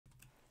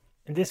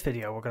In this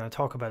video, we're going to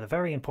talk about a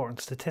very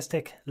important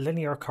statistic,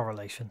 linear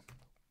correlation.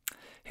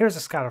 Here's a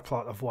scatter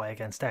plot of y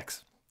against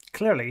x.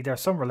 Clearly,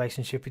 there's some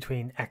relationship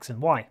between x and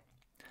y.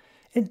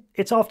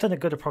 It's often a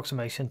good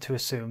approximation to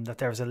assume that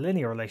there is a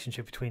linear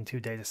relationship between two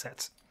data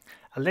sets.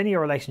 A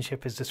linear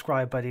relationship is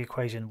described by the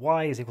equation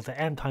y is equal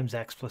to m times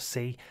x plus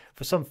c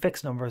for some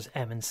fixed numbers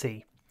m and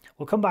c.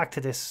 We'll come back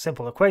to this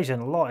simple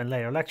equation a lot in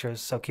later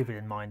lectures, so keep it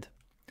in mind.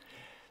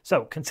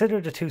 So, consider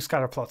the two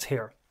scatter plots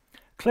here.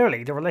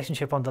 Clearly, the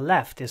relationship on the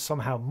left is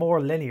somehow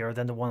more linear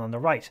than the one on the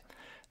right.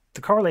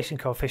 The correlation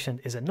coefficient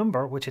is a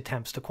number which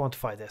attempts to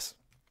quantify this.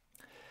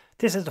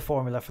 This is the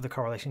formula for the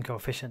correlation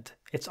coefficient.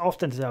 It's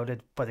often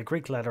denoted by the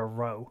Greek letter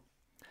rho.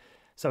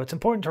 So it's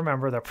important to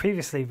remember that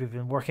previously we've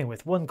been working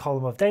with one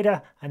column of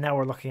data, and now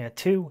we're looking at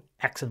two,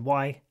 x and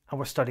y, and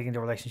we're studying the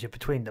relationship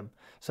between them.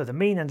 So the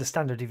mean and the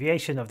standard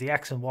deviation of the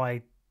x and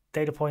y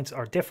data points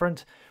are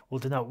different. We'll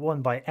denote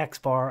one by x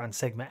bar and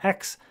sigma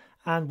x,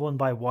 and one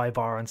by y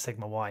bar and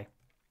sigma y.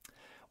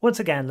 Once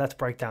again, let's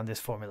break down this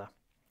formula.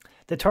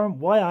 The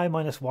term yi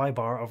minus y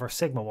bar over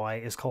sigma y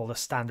is called a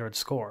standard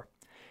score.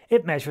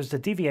 It measures the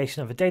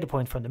deviation of a data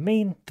point from the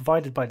mean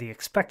divided by the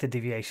expected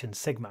deviation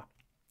sigma.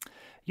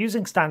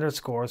 Using standard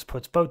scores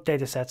puts both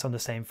datasets on the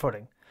same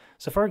footing.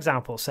 So for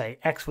example, say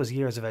x was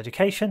years of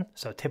education,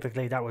 so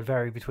typically that would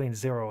vary between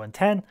 0 and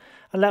 10,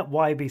 and let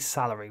y be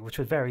salary, which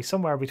would vary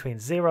somewhere between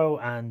 0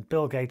 and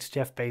Bill Gates,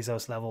 Jeff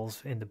Bezos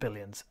levels in the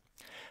billions.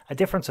 A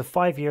difference of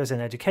 5 years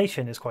in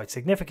education is quite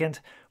significant,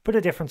 but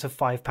a difference of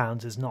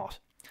 £5 is not.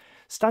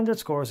 Standard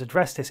scores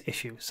address this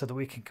issue so that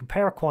we can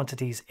compare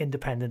quantities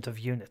independent of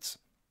units.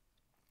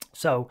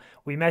 So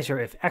we measure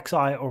if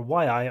xi or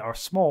yi are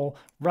small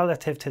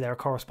relative to their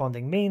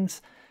corresponding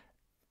means,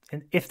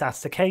 and if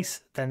that's the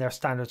case, then their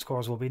standard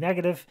scores will be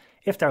negative.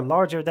 If they're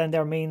larger than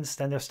their means,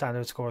 then their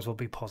standard scores will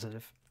be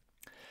positive.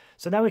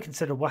 So now we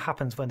consider what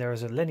happens when there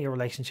is a linear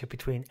relationship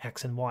between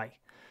x and y.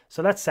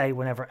 So let's say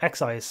whenever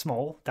xi is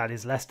small, that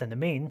is less than the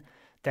mean,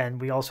 then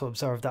we also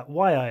observe that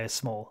yi is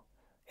small.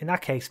 In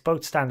that case,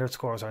 both standard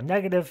scores are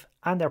negative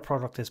and their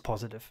product is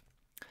positive.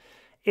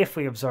 If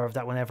we observe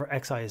that whenever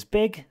xi is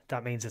big,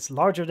 that means it's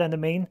larger than the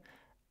mean,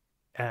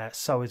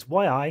 so is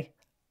yi.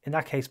 In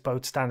that case,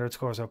 both standard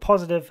scores are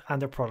positive and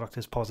their product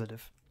is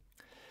positive.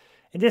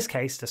 In this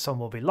case, the sum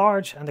will be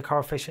large and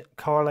the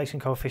correlation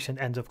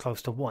coefficient ends up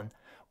close to 1.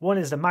 1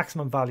 is the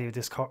maximum value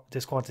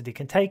this quantity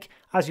can take,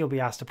 as you'll be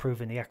asked to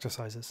prove in the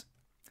exercises.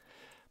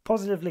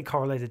 Positively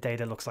correlated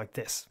data looks like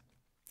this.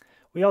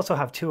 We also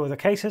have two other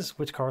cases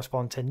which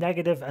correspond to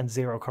negative and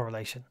zero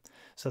correlation.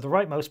 So the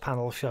rightmost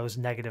panel shows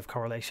negative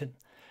correlation.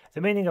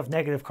 The meaning of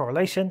negative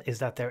correlation is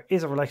that there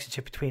is a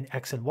relationship between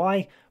x and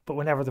y, but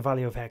whenever the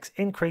value of x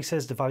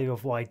increases, the value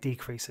of y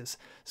decreases.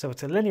 So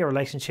it's a linear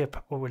relationship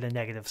but with a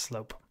negative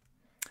slope.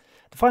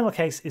 The final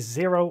case is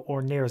zero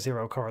or near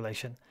zero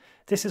correlation.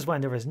 This is when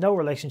there is no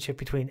relationship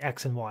between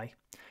x and y.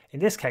 In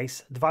this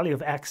case, the value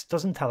of x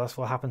doesn't tell us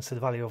what happens to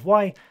the value of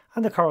y,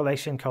 and the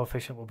correlation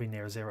coefficient will be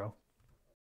near zero.